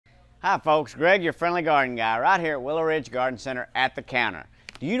Hi folks, Greg, your friendly garden guy, right here at Willow Ridge Garden Center at the counter.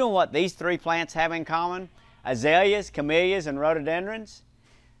 Do you know what these three plants have in common? Azaleas, camellias, and rhododendrons?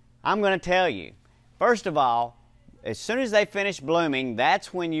 I'm going to tell you. First of all, as soon as they finish blooming,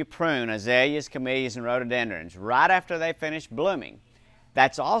 that's when you prune azaleas, camellias, and rhododendrons, right after they finish blooming.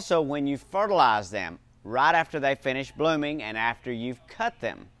 That's also when you fertilize them, right after they finish blooming and after you've cut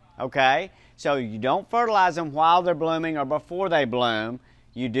them, okay? So you don't fertilize them while they're blooming or before they bloom.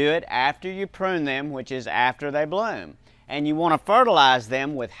 You do it after you prune them, which is after they bloom. And you want to fertilize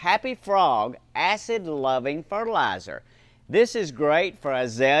them with Happy Frog acid-loving fertilizer. This is great for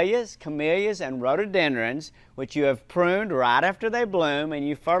azaleas, camellias, and rhododendrons, which you have pruned right after they bloom and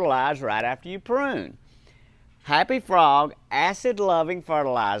you fertilize right after you prune. Happy Frog acid-loving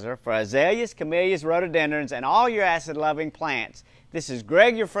fertilizer for azaleas, camellias, rhododendrons, and all your acid-loving plants. This is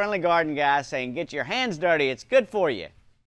Greg, your friendly garden guy, saying get your hands dirty. It's good for you.